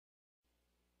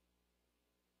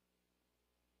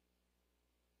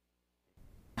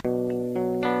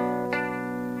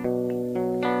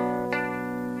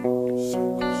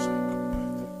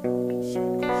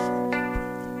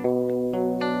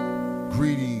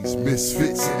enemies,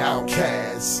 misfits, and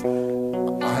outcasts.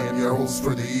 I am your host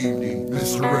for the evening,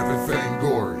 Mr. Rev Fang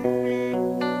Gory.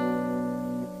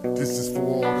 This is for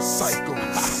all the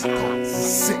psychos,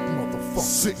 sick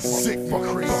motherfuckers, sick,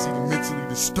 crazy, and mentally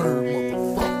disturbed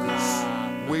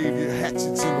motherfuckers. Wave your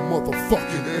hatchets in the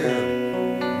motherfucking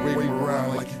air. Wave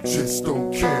around like you just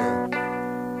don't care.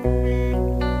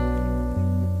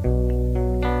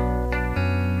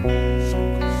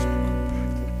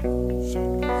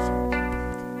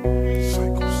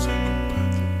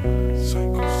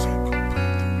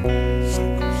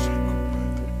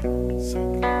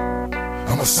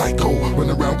 I'm a psycho, run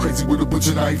around crazy with a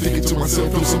butcher knife, thinking to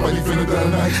myself, feel somebody finna die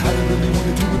tonight. I didn't really want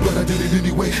to do it, but I did it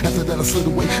anyway. After that I slid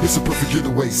away, it's a perfect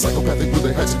getaway. Psychopathic with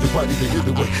a hatchet, your body they hit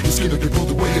away. Your skin will get pulled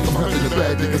away if I'm having a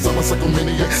bad day, cause I'm a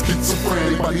psychomaniac,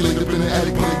 schizophrenic. Body laid up in an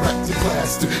attic, body wrapped in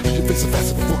plastic. Leave your face a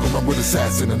fast if I fuck around with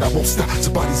assassin, and I won't stop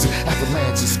till bodies in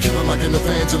avalanches. Killing like an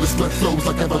evangelist, blood flows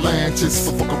like avalanches. So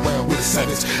fuck around with a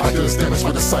savage, I does damage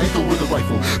with a psycho with a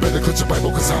rifle. Better clutch your Bible,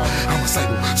 cause I'm a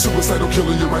psycho. Suicidal,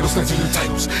 killing your idols, snatching your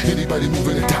titles. Anybody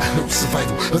moving and die, no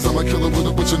survival. As I'm a killer with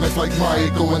a butcher knife like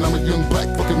Michael, and I'm a young black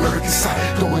fucking American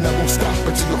psycho, and I won't stop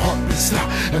until your heartbeat stop,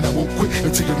 and I won't quit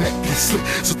until your neck gets slit.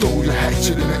 So throw your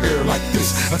hatchet in the air like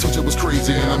this. I told you it was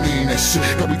crazy, and I mean that shit.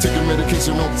 Got me taking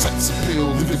medication, all types of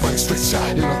pills, living like straight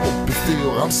shot in an open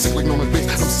field. I'm sick like Norman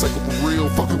Bates, I'm psycho for real.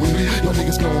 Fucking with me, y'all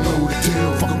niggas don't know the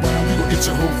deal. Fuck around, you gon' get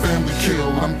your whole family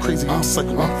killed. I'm crazy, I'm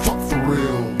psycho, I'm fuck for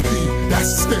real. P,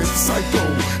 that's the psycho.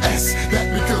 S, that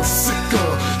because sicker.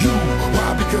 U,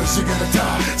 why? Because you gotta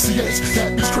die. CH,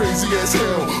 that bitch crazy as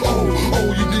hell.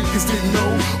 Oh, you niggas didn't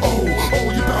know. Oh,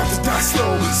 you about to die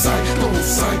slow. Psychopathic.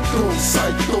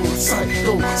 Psychopathic.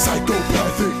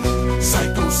 Psychopathic.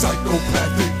 Psychopathic.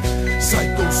 Psychopathic.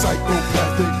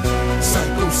 Psychopathic.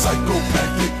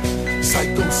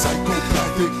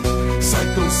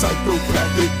 Psychopathic.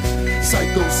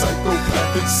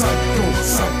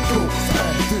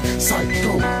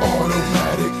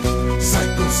 Psycho-automatic.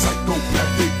 Psychopathic. Psychopathic. Psychopathic. Automatic. Psychopathic.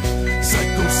 Psychopathic.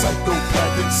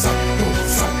 Psychopathic.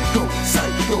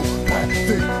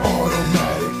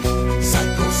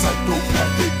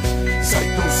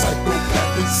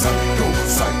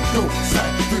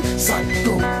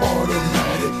 Psycho-automatic.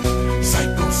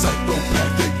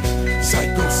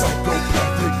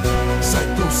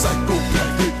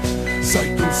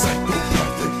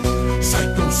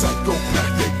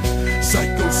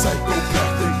 Psychopathic.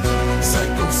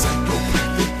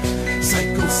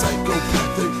 Psychopathic.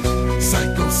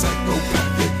 Psychopathic. Psychopathic.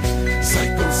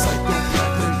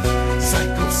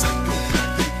 Psychopathic.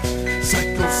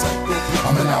 Psychopathic.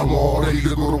 I'm an outlaw, ready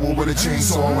to go to war with a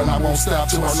chainsaw, and I won't stop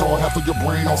till I saw half of your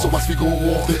brain off. So watch me go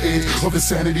off the edge of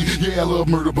insanity. Yeah, I love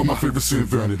murder, but my favorite sin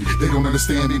vanity. They don't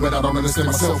understand me, but I don't understand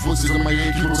myself. Voices in my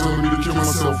head keep on telling me to kill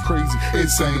myself. Crazy,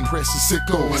 insane, precious,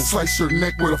 sicko. Slice your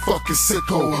neck with a fucking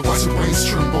sicko. Watch your brains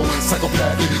tremble.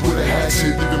 Psychopathic with a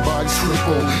hatchet, leaving bodies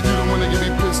triple. You don't wanna get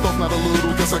me pissed off, not a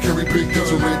little, cause I carry big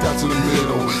guns and red dots in the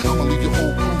middle. I'ma leave your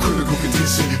whole room critical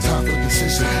condition. Time for the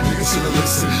decision, niggas should've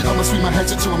listened. I'ma swing my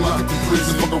hatchet till I'm locked up in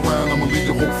prison. Fuck around, I'ma leave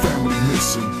your whole family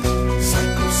missing.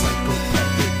 Psychopathic.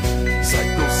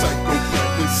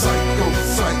 Psychopathic.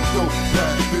 Psychopathic.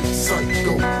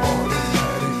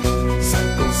 Psycho-automatic.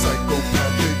 Psychopathic.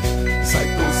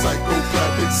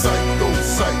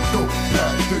 Psychopathic.